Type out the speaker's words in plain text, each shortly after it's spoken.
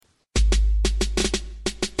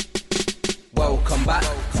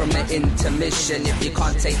from the intermission. If you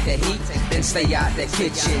can't take the heat, then stay out the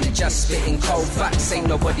kitchen. Just spitting cold facts, ain't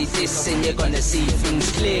nobody dissing. You're gonna see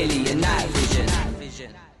things clearly in night vision.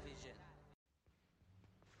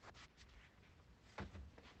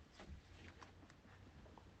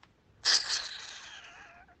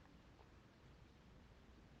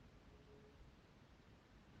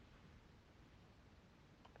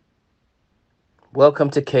 Welcome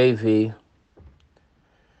to KV.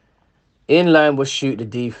 In line with Shoot the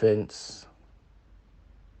Defense,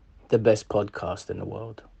 the best podcast in the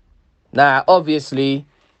world. Now, obviously,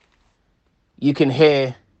 you can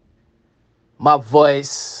hear my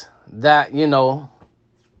voice that,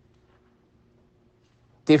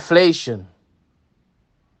 deflation,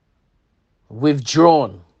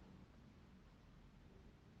 withdrawn.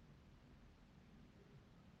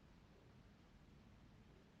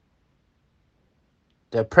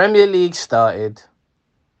 The Premier League started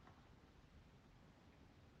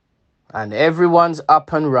and everyone's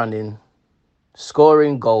up and running,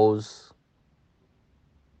 scoring goals,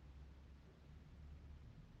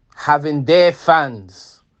 having their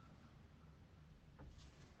fans.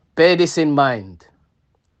 Bear this in mind.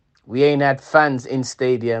 We ain't had fans in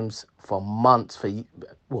stadiums for months,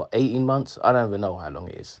 18 months? I don't even know how long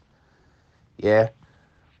it is. Yeah.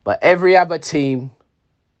 But every other team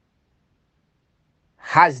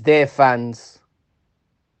has their fans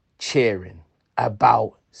cheering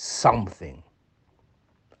about something.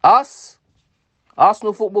 Us,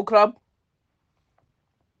 Arsenal Football Club,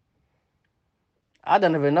 I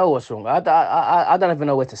don't even know what's wrong. I don't even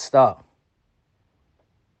know where to start.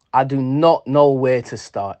 I do not know where to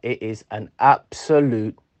start. It is an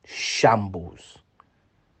absolute shambles.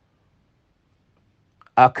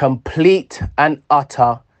 A complete and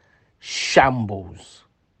utter shambles.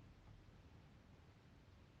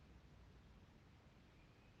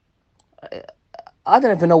 I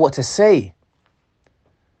don't even know what to say.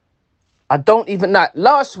 I don't even know.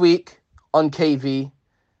 Last week on KV,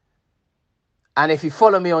 and if you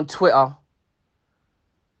follow me on Twitter,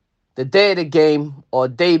 the day of the game or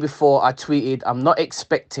day before, I tweeted, I'm not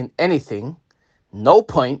expecting anything, no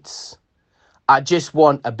points. I just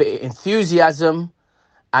want a bit of enthusiasm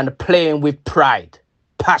and playing with pride,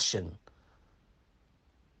 passion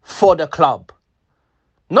for the club.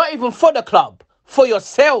 Not even for the club, for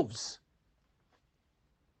yourselves.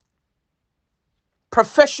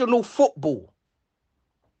 Professional football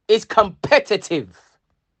is competitive.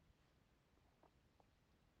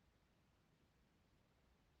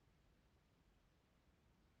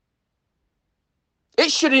 It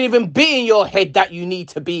shouldn't even be in your head that you need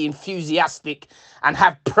to be enthusiastic and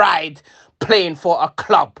have pride playing for a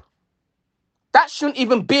club. That shouldn't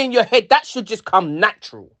even be in your head. That should just come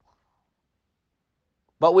natural.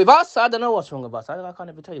 But with us, I don't know what's wrong with us. I can't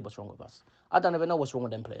even tell you what's wrong with us. I don't even know what's wrong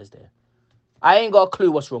with them players there. I ain't got a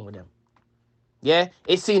clue what's wrong with them. Yeah?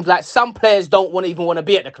 It seems like some players don't even want to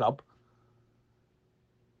be at the club.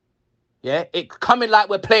 Yeah? It coming like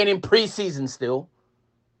we're playing in pre-season still.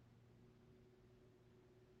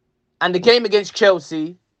 And the game against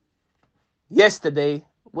Chelsea yesterday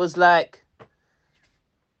was like,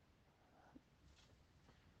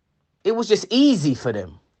 it was just easy for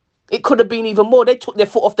them. It could have been even more. They took their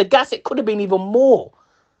foot off the gas. It could have been even more.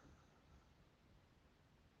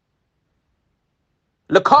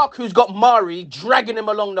 Lukaku's got Mari dragging him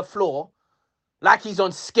along the floor like he's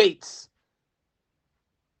on skates.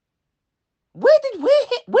 Where did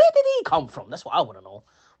he come from? That's what I want to know.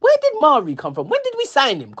 Where did Mari come from? When did we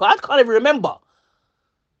sign him? I can't even remember.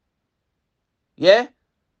 Yeah?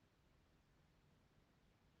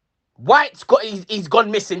 White's he's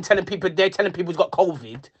gone missing, telling people he's got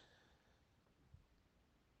COVID.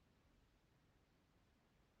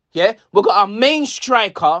 Yeah? We've got our main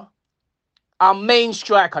striker.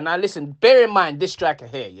 Now listen, bear in mind this striker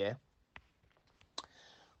here, yeah?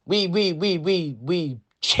 We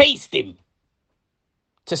chased him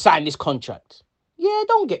to sign this contract. Yeah,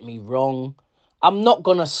 don't get me wrong. I'm not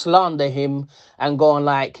going to slander him and go on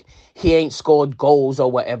like he ain't scored goals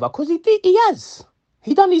or whatever, because he has.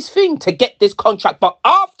 He done his thing to get this contract. But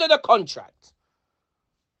after the contract,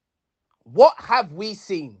 what have we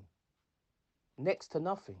seen? Next to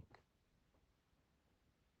nothing.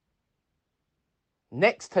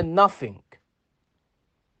 Next to nothing.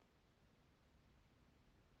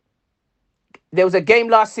 There was a game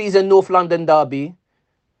last season, North London derby.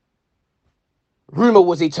 Rumour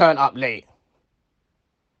was he turned up late.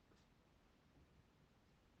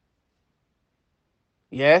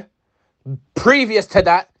 Yeah? Previous to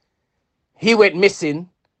that, he went missing.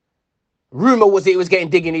 Rumour was he was getting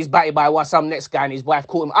digging his body by some next guy and his wife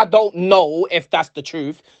caught him. I don't know if that's the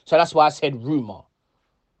truth. So that's why I said rumour.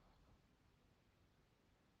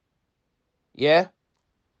 Yeah?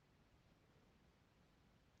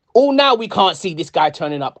 All now we can't see this guy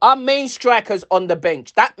turning up. Our main striker's on the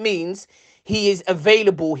bench. That means he is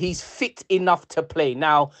available. He's fit enough to play.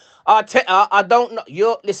 Now, Arteta, I don't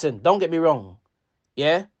know. Listen, don't get me wrong.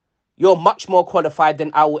 Yeah? You're much more qualified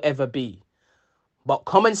than I will ever be. But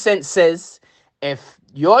common sense says if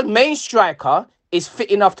your main striker is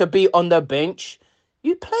fit enough to be on the bench,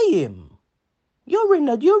 you play him. You're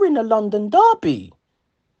in a London derby.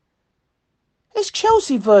 It's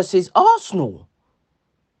Chelsea versus Arsenal.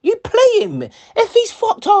 You play him. If he's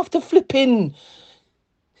fucked after flipping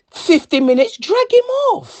 50 minutes, drag him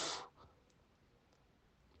off.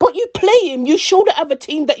 But you play him. You show the other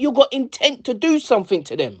team that you got intent to do something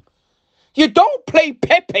to them. You don't play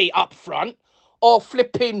Pepe up front or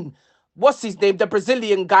flipping, what's his name, the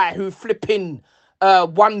Brazilian guy who flipping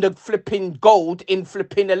won the flipping gold in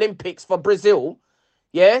flipping Olympics for Brazil.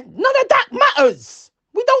 Yeah? None of that matters.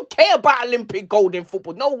 We don't care about Olympic gold in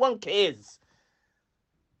football. No one cares.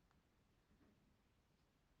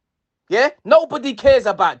 Yeah? Nobody cares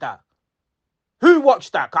about that. Who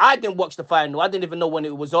watched that? I didn't watch the final. I didn't even know when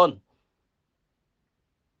it was on.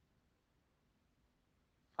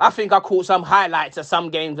 I think I caught some highlights of some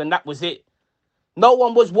games and that was it. No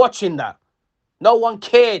one was watching that. No one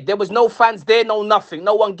cared. There was no fans there, no nothing.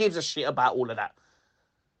 No one gives a shit about all of that.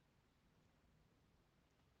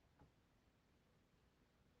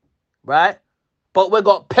 Right? But we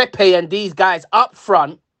got Pepe and these guys up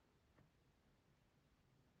front.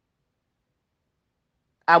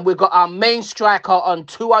 And we got our main striker on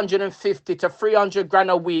 250 to 300 grand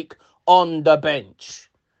a week on the bench.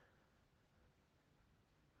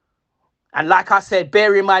 And like I said,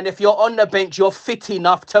 bear in mind, if you're on the bench, you're fit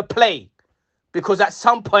enough to play. Because at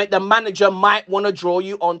some point, the manager might want to draw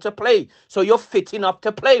you on to play. So you're fit enough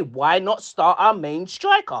to play. Why not start our main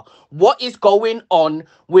striker? What is going on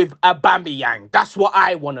with Aubameyang? That's what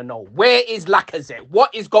I want to know. Where is Lacazette?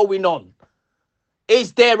 What is going on?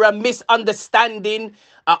 Is there a misunderstanding,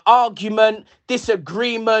 an argument,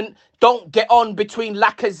 disagreement? Don't get on between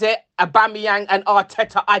Lacazette, Aubameyang and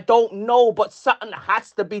Arteta. I don't know, but something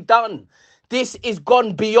has to be done. This is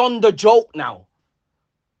gone beyond the joke now.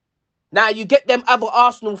 Now, you get them other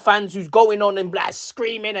Arsenal fans who's going on and like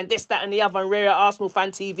screaming and this, that and the other and rare Arsenal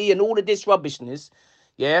fan TV and all of this rubbishness.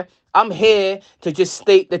 Yeah? I'm here to just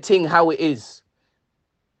state the thing how it is.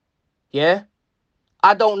 Yeah?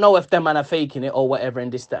 I don't know if them man are faking it or whatever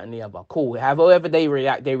and this, that and the other. Cool. However they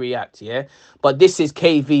react, yeah? But this is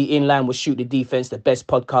KV in line with Shoot the Defense, the best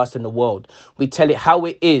podcast in the world. We tell it how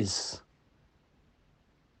it is.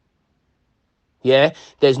 Yeah?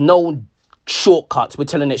 There's no shortcuts. We're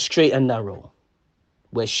telling it straight and narrow.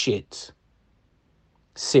 We're shit.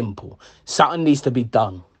 Simple. Something needs to be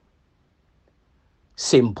done.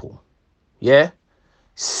 Simple. Yeah?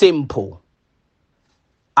 Simple.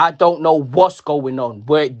 I don't know what's going on.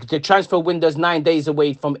 The transfer window's 9 days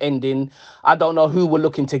away from ending. I don't know who we're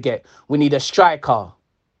looking to get. We need a striker.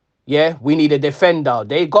 Yeah? We need a defender.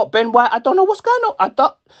 They got Ben White. I don't know what's going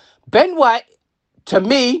on. Ben White, to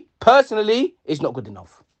me, personally, is not good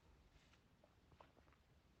enough.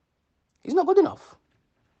 He's not good enough.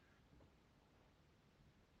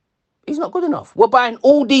 He's not good enough. We're buying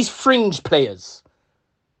all these fringe players.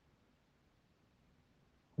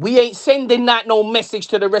 We ain't sending that no message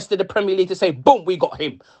to the rest of the Premier League to say, boom, we got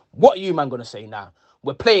him. What are you, man, going to say now?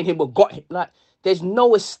 We're playing him, we've got him. Like, there's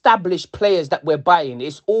no established players that we're buying.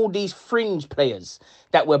 It's all these fringe players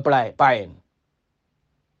that we're buying.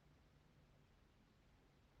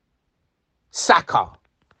 Saka.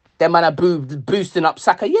 Them man are boosting up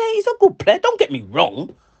Saka. Yeah, he's a good player. Don't get me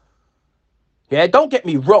wrong. Yeah, don't get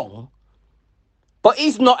me wrong. But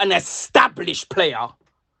he's not an established player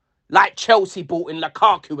like Chelsea bought in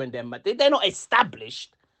Lukaku and them. They're not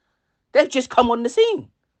established. They've just come on the scene.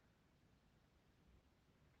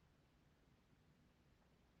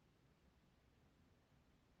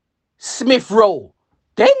 Smith Rowe.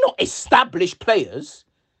 They're not established players.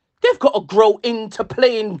 They've got to grow into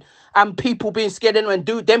playing and people being scared of them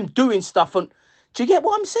and doing stuff. And do you get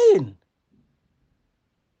what I'm saying?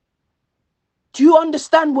 Do you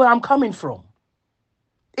understand where I'm coming from?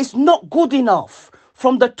 It's not good enough.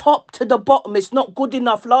 From the top to the bottom, it's not good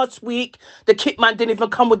enough. Last week, the kit man didn't even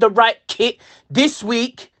come with the right kit. This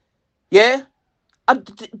week, yeah,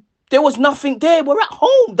 there was nothing there. We're at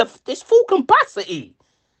home. There's full capacity.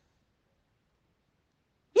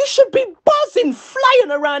 You should be buzzing, flying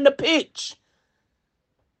around the pitch.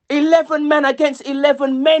 11 men against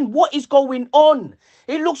 11 men. What is going on?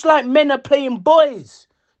 It looks like men are playing boys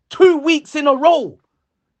 2 weeks in a row.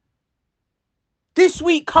 This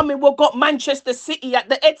week coming, we've got Manchester City at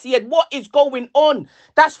the Etihad. What is going on?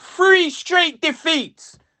 That's 3 straight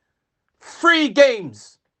defeats. 3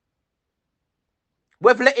 games.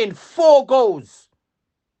 We've let in 4 goals.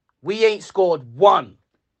 We ain't scored 1.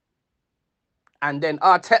 And then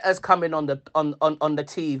Arteta's coming on the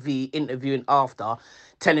TV interviewing after,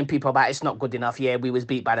 telling people about it's not good enough. Yeah, we was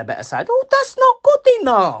beat by the better side. Oh, that's not good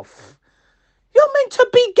enough. You're meant to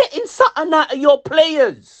be getting something out of your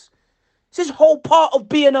players. This is whole part of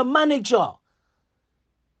being a manager.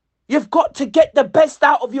 You've got to get the best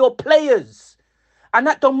out of your players. And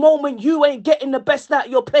at the moment, you ain't getting the best out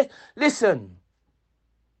of your players. Listen,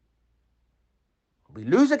 we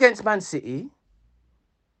lose against Man City.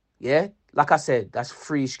 Yeah, like I said, that's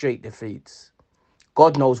 3 straight defeats.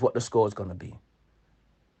 God knows what the score is going to be.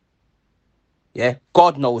 Yeah,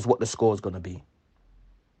 God knows what the score is going to be.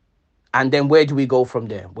 And then where do we go from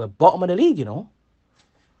there? We're bottom of the league, you know.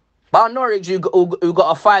 But Norwich, who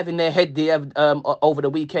got a 5 in their head over the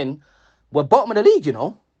weekend, we're bottom of the league, you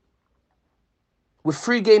know. With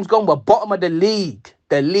 3 games gone, we're bottom of the league.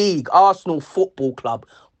 The league, Arsenal Football Club,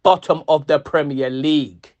 bottom of the Premier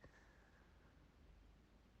League.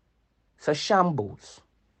 It's a shambles.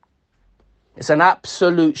 It's an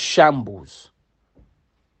absolute shambles.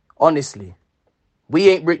 Honestly. We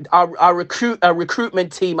ain't our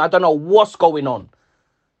recruitment team. I don't know what's going on.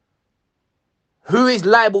 Who is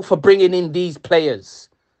liable for bringing in these players?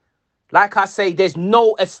 Like I say, there's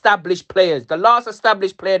no established players. The last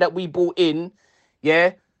established player that we brought in,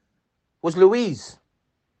 yeah, was Louise.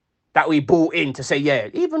 That we brought in to say, yeah,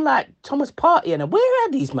 even like Thomas Partey and where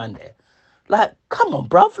are these man there? Like, come on,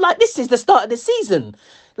 bruv. Like, this is the start of the season.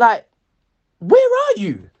 Like, where are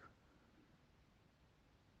you?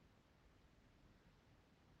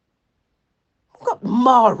 We've got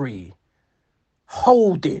Mari,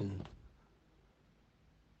 Holding.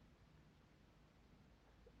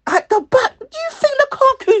 At the back, do you think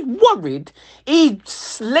Lukaku's worried? He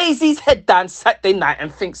lays his head down Saturday night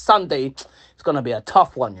and thinks Sunday it's going to be a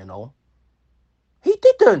tough one, you know. He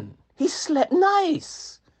didn't. He slept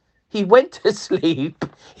nice. He went to sleep.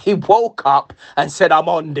 He woke up and said, I'm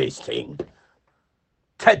on this thing.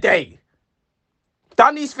 Today.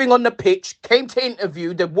 Done his thing on the pitch, came to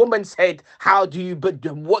interview. The woman said, what do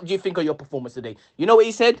you think of your performance today? You know what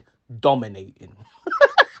he said? Dominating.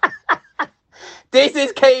 This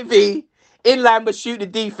is KV, in line with Shoot the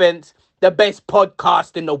Defense, the best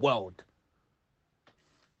podcast in the world.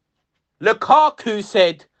 Lukaku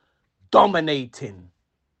said, dominating.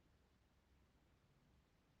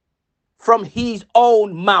 From his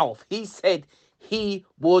own mouth, he said he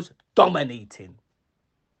was dominating.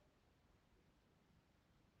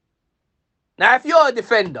 Now, if you're a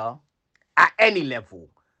defender at any level,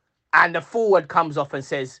 and the forward comes off and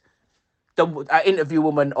says, the interview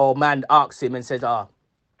woman or man asks him and says, how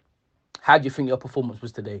do you think your performance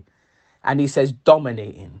was today? And he says,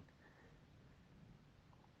 dominating.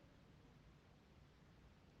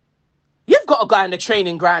 You've got to go in the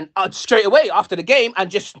training ground straight away after the game and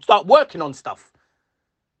just start working on stuff.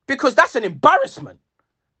 Because that's an embarrassment.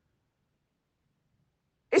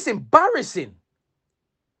 It's embarrassing.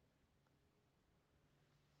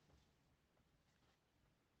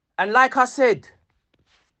 And like I said,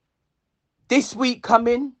 this week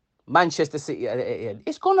coming, Manchester City at the Etihad,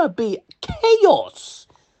 it's going to be chaos.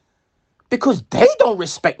 Because they don't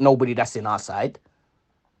respect nobody that's in our side.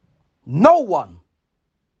 No one.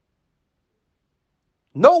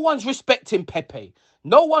 No one's respecting Pepe.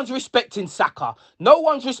 No one's respecting Saka. No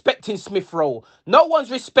one's respecting Smith Rowe. No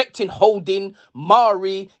one's respecting Holding,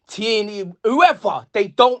 Mari, Tierney, whoever. They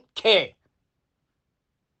don't care.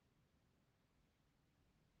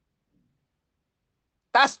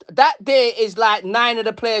 That there is like 9 of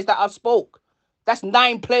the players that I've spoke. That's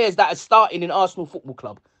 9 players that are starting in Arsenal Football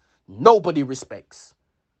Club. Nobody respects.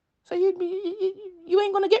 So you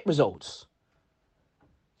ain't going to get results.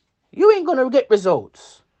 You ain't going to get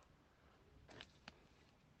results.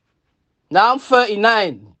 Now I'm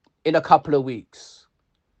 39 in a couple of weeks.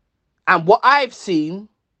 And what I've seen,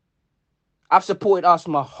 I've supported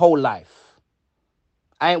Arsenal my whole life.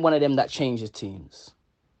 I ain't one of them that changes teams.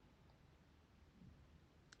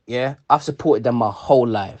 Yeah, I've supported them my whole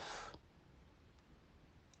life.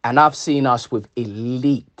 And I've seen us with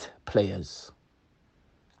elite players.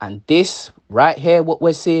 And this right here, what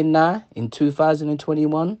we're seeing now in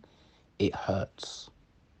 2021, it hurts.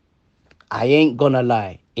 I ain't gonna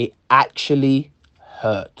lie. It actually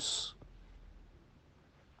hurts.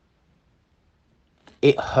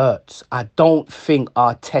 It hurts. I don't think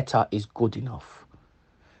Arteta is good enough.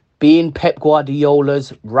 Being Pep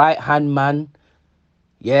Guardiola's right-hand man,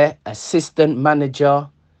 yeah, assistant manager,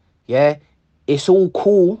 yeah, It's all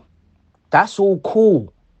cool. That's all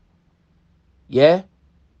cool. Yeah?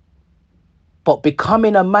 But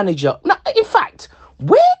becoming a manager... Now, in fact,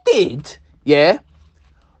 what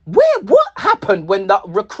happened when the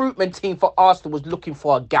recruitment team for Arsenal was looking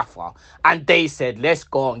for a gaffer and they said, let's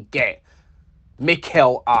go and get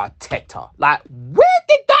Mikel Arteta? Like, where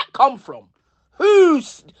did that come from?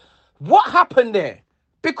 What happened there?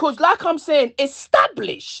 Because like I'm saying,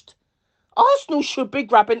 established. Arsenal should be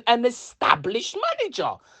grabbing an established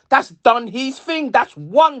manager that's done his thing, that's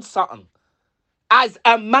won something as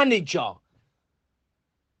a manager.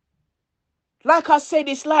 Like I said,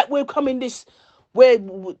 it's like we're coming where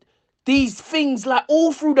these things like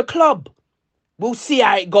all through the club. We'll see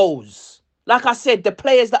how it goes. Like I said, the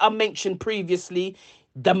players that I mentioned previously,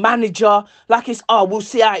 the manager, we'll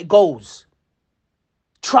see how it goes.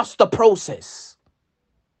 Trust the process.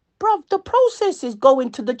 Bruv, the process is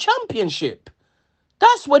going to the Championship.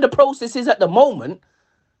 That's where the process is at the moment.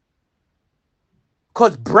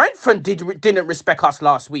 Because Brentford didn't respect us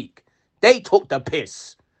last week. They took the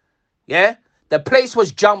piss. Yeah? The place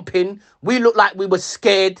was jumping. We looked like we were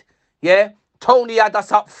scared. Yeah? Tony had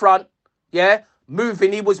us up front. Yeah?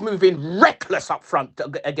 He was moving reckless up front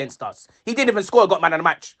against us. He didn't even score, got man of the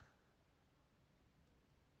match.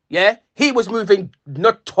 Yeah? He was moving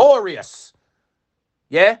notorious.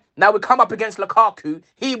 Yeah? Now we come up against Lukaku.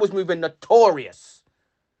 He was moving notorious.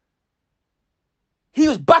 He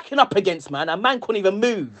was backing up against man. A man couldn't even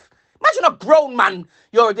move. Imagine a grown man.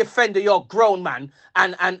 You're a defender. You're a grown man.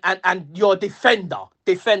 And you're a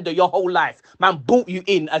defender your whole life. Man brought you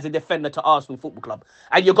in as a defender to Arsenal Football Club.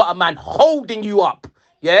 And you got a man holding you up.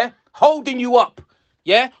 Yeah? Holding you up.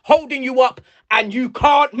 Yeah? Holding you up. And you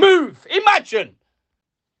can't move. Imagine.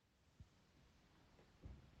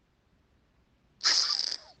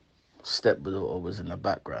 Stepdaughter was in the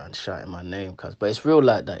background shouting my name, but it's real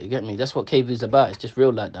like that, you get me? That's what KV's about. It's just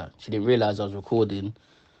real like that. She didn't realise I was recording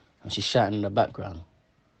and she's shouting in the background.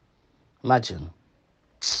 Imagine.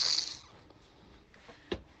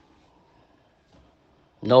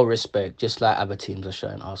 No respect, just like other teams are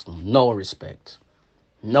shouting Arsenal. No respect.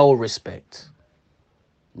 No respect.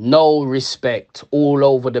 No respect. All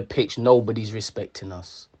over the pitch, nobody's respecting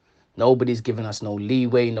us. Nobody's giving us no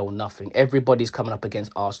leeway, no nothing. Everybody's coming up against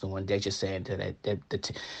Arsenal and they're just saying to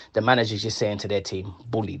the manager's just saying to their team,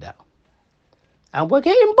 bully that. And we're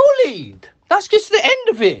getting bullied. That's just the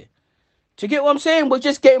end of it. Do you get what I'm saying? We're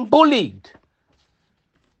just getting bullied.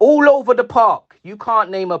 All over the park. You can't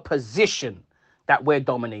name a position that we're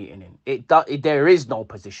dominating in. There is no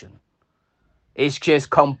position. It's just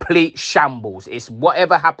complete shambles. It's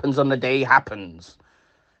whatever happens on the day happens.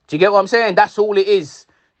 Do you get what I'm saying? That's all it is.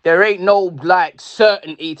 There ain't no,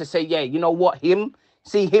 certainty to say, yeah, you know what,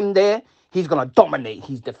 see him there? He's going to dominate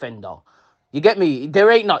his defender. You get me? There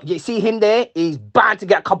ain't not. You see him there? He's bound to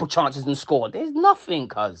get a couple chances and score. There's nothing,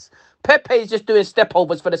 cuz. Pepe is just doing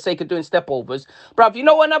stepovers for the sake of doing stepovers. Bruv, you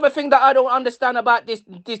know another thing that I don't understand about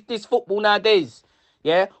this football nowadays?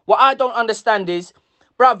 Yeah? What I don't understand is,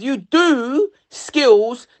 bruv, you do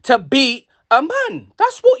skills to beat a man.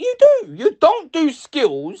 That's what you do. You don't do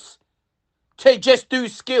skills to just do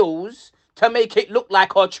skills to make it look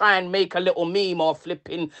like or try and make a little meme or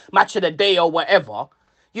flipping match of the day or whatever.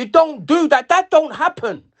 You don't do that. That don't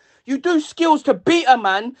happen. You do skills to beat a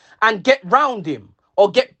man and get round him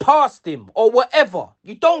or get past him or whatever.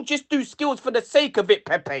 You don't just do skills for the sake of it,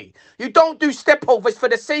 Pepe. You don't do stepovers for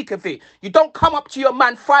the sake of it. You don't come up to your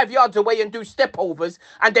man 5 yards away and do stepovers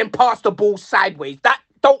and then pass the ball sideways. That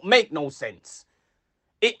don't make no sense.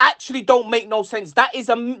 It actually don't make no sense. That's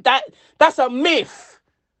a myth.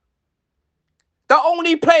 The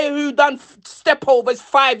only player who done stepovers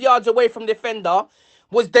 5 yards away from defender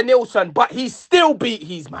was Denilson, but he still beat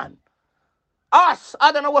his man. Us,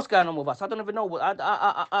 I don't know what's going on with us. I don't even know what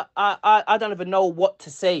I don't even know what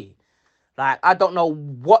to say. Like, I don't know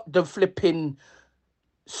what the flipping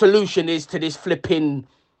solution is to this flipping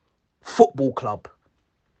football club.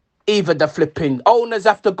 Either the flipping owners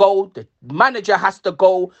have to go, the manager has to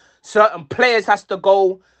go, certain players has to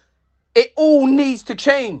go. It all needs to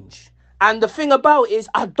change. And the thing about it is,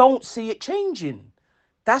 I don't see it changing.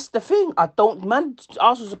 That's the thing.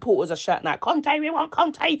 Arsenal supporters are shouting out, Conte, we want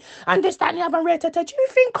Conte. And this, that, and the other, do you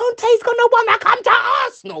think Conte's going to want to come to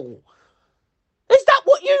Arsenal? Is that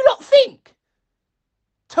what you lot think?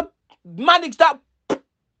 To manage that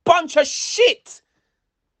bunch of shit?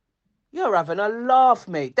 You're having a laugh,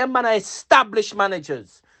 mate. Them man are established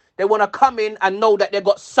managers. They want to come in and know that they've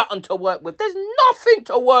got something to work with. There's nothing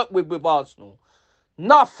to work with Arsenal.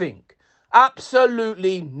 Nothing.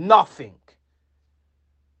 Absolutely nothing.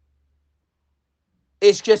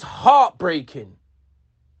 It's just heartbreaking.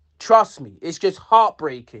 Trust me, it's just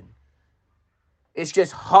heartbreaking. It's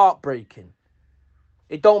just heartbreaking.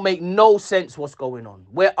 It don't make no sense what's going on.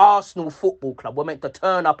 We're Arsenal Football Club. We're meant to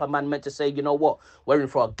turn up and meant to say, you know what? We're in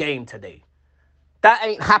for a game today. That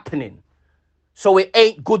ain't happening. So it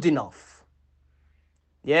ain't good enough.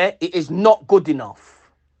 Yeah, it is not good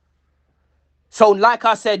enough. So like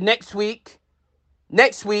I said, next week,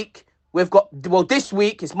 we've got, well, this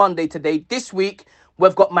week, it's Monday today. This week,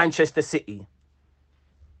 we've got Manchester City.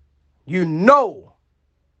 You know,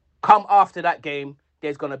 come after that game,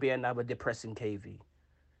 there's going to be another depressing KV.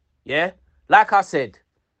 Yeah? Like I said,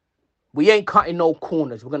 we ain't cutting no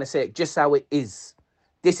corners. We're going to say it just how it is.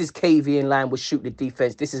 This is KV in line with Shoot the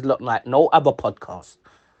Defense. This is look like no other podcast.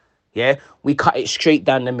 Yeah? We cut it straight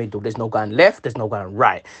down the middle. There's no going left. There's no going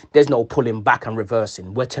right. There's no pulling back and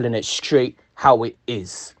reversing. We're telling it straight how it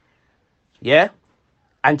is. Yeah?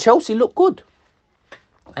 And Chelsea look good.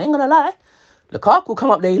 I ain't going to lie. Lukaku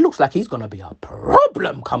come up there. He looks like he's going to be a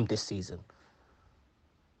problem come this season.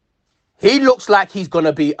 He looks like he's going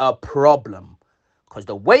to be a problem. Because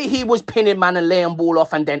the way he was pinning man and laying ball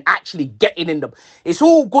off and then actually getting in the... It's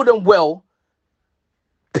all good and well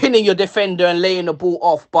pinning your defender and laying the ball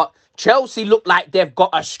off. But Chelsea look like they've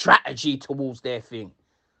got a strategy towards their thing.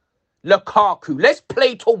 Lukaku, let's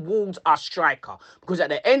play towards our striker. Because at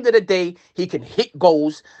the end of the day, he can hit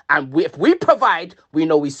goals. And if we provide, we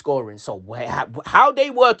know he's scoring. So how they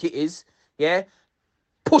work it is, yeah,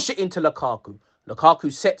 push it into Lukaku.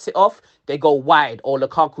 Lukaku sets it off, they go wide, or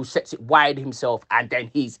Lukaku sets it wide himself, and then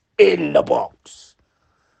he's in the box.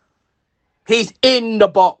 He's in the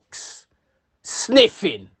box,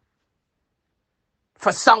 sniffing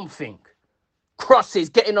for something. Crosses,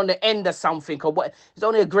 getting on the end of something, or what? It's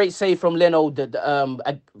only a great save from Leno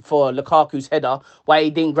for Lukaku's header, why he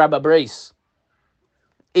didn't grab a brace.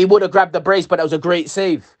 He would have grabbed the brace, but that was a great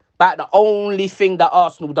save. But the only thing that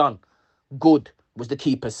Arsenal done good was the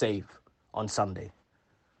keeper save on Sunday.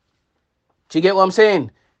 Do you get what I'm saying?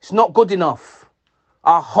 It's not good enough.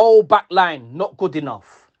 Our whole back line, not good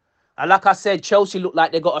enough. And like I said, Chelsea look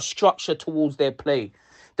like they got a structure towards their play.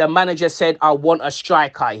 The manager said, I want a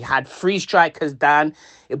striker. He had 3 strikers down.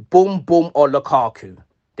 Boom, boom, or Lukaku.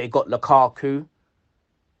 They got Lukaku.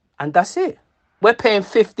 And that's it. We're paying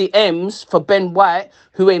 50 M's for Ben White,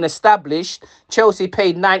 who ain't established. Chelsea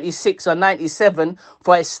paid 96 or 97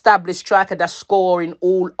 for an established striker that's scoring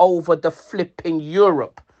all over the flipping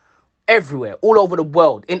Europe. Everywhere, all over the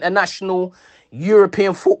world. International,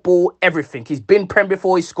 European football, everything. He's been Prem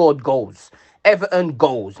before, he scored goals. Everton,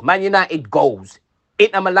 goals. Man United, goals.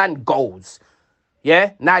 Inter Milan, goals.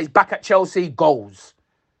 Yeah, now he's back at Chelsea, goals.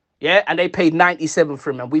 Yeah, and they paid 97 for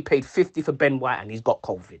him, and we paid 50 for Ben White, and he's got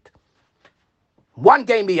COVID. One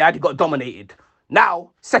game he had, he got dominated. Now,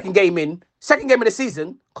 second game of the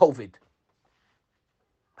season, COVID.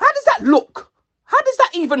 How does that look? How does that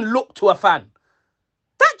even look to a fan?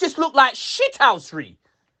 That just looked like shithousery.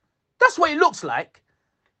 That's what it looks like.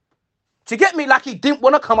 To get me, like he didn't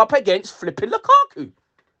want to come up against flipping Lukaku.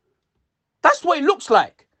 That's what it looks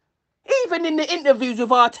like. Even in the interviews with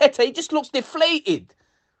Arteta, he just looks deflated.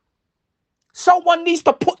 Someone needs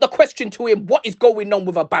to put the question to him, what is going on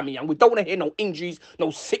with Aubameyang? We don't want to hear no injuries, no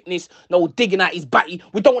sickness, no digging at his body.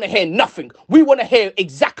 We don't want to hear nothing. We want to hear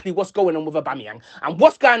exactly what's going on with Aubameyang and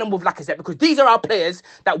what's going on with Lacazette, because these are our players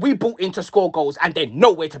that we brought in to score goals and they're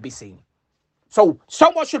nowhere to be seen. So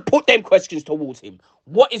someone should put them questions towards him.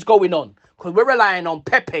 What is going on? Because we're relying on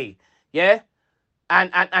Pepe, yeah?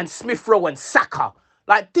 And Smith Rowe and Saka.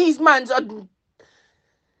 Like, these mans are...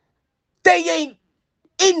 They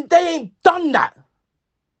ain't done that.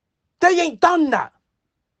 They ain't done that.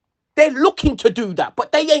 They're looking to do that,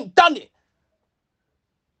 but they ain't done it.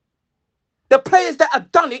 The players that have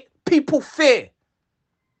done it, people fear.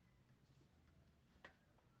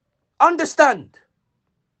 Understand.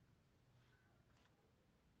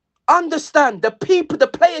 The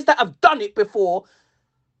players that have done it before,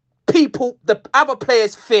 the other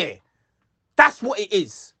players fear. That's what it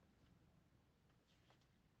is.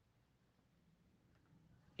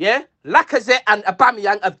 Yeah? Lacazette and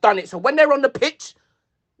Aubameyang have done it. So when they're on the pitch,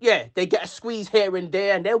 yeah, they get a squeeze here and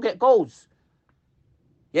there and they'll get goals.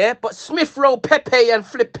 Yeah? But Smith Rowe, Pepe and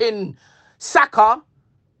flipping Saka,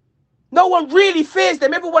 no one really fears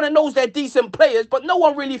them. Everyone knows they're decent players, but no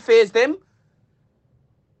one really fears them.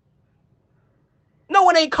 No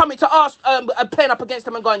one ain't coming to us playing up against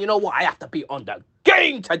them and going, you know what, I have to be on the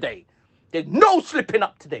game today. There's no slipping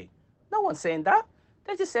up today. No one's saying that.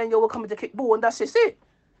 They're just saying, yo, we're coming to kick ball and that's just it.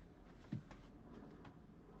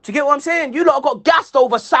 Do you get what I'm saying? You lot have got gassed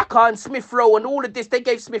over Saka and Smith Rowe and all of this. They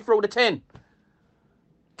gave Smith Rowe the 10.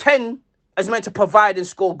 10 is meant to provide and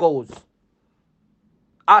score goals.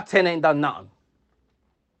 Our 10 ain't done nothing.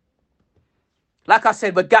 Like I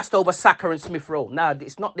said, we're gassed over Saka and Smith Rowe. Now,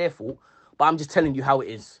 it's not their fault, but I'm just telling you how it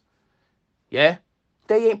is. Yeah?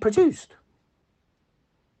 They ain't produced.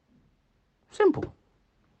 Simple.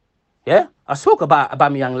 Yeah? I spoke about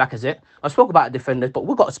Aubameyang, Lacazette. I spoke about defenders, but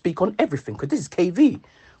we've got to speak on everything because this is KV.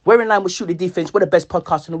 We're in line with Shoot the Defense. We're the best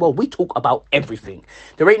podcast in the world. We talk about everything.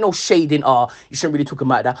 There ain't no shading. You shouldn't really talk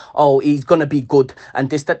about that. He's going to be good and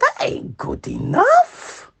this, that. That ain't good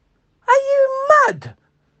enough. Are you mad?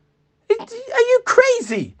 Are you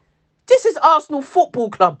crazy? This is Arsenal Football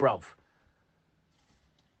Club, bruv.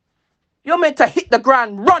 You're meant to hit the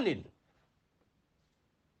ground running.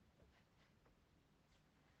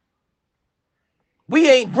 We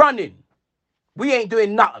ain't running. We ain't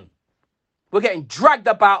doing nothing. We're getting dragged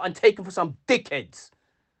about and taken for some dickheads.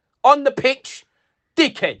 On the pitch,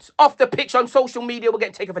 dickheads. Off the pitch on social media, we're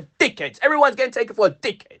getting taken for dickheads. Everyone's getting taken for a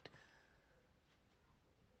dickhead.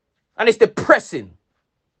 And it's depressing.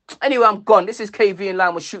 Anyway, I'm gone. This is KV in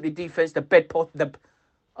line with Shoot the Defense, the bedpost.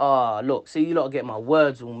 Look, see, you lot get my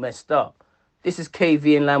words all messed up. This is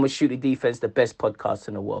KV in line with Shoot the Defense, the best podcast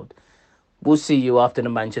in the world. We'll see you after the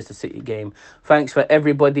Manchester City game. Thanks for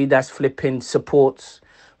everybody that's flipping supports.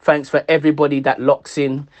 Thanks for everybody that locks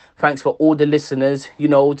in. Thanks for all the listeners. You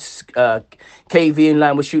know, KV in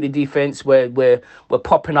line with Shoot the Defense. We're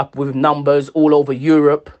popping up with numbers all over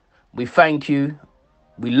Europe. We thank you.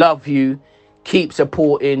 We love you. Keep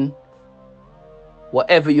supporting.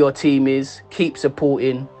 Whatever your team is, keep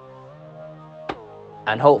supporting.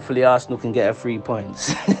 And hopefully Arsenal can get 3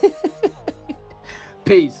 points.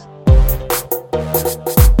 Peace.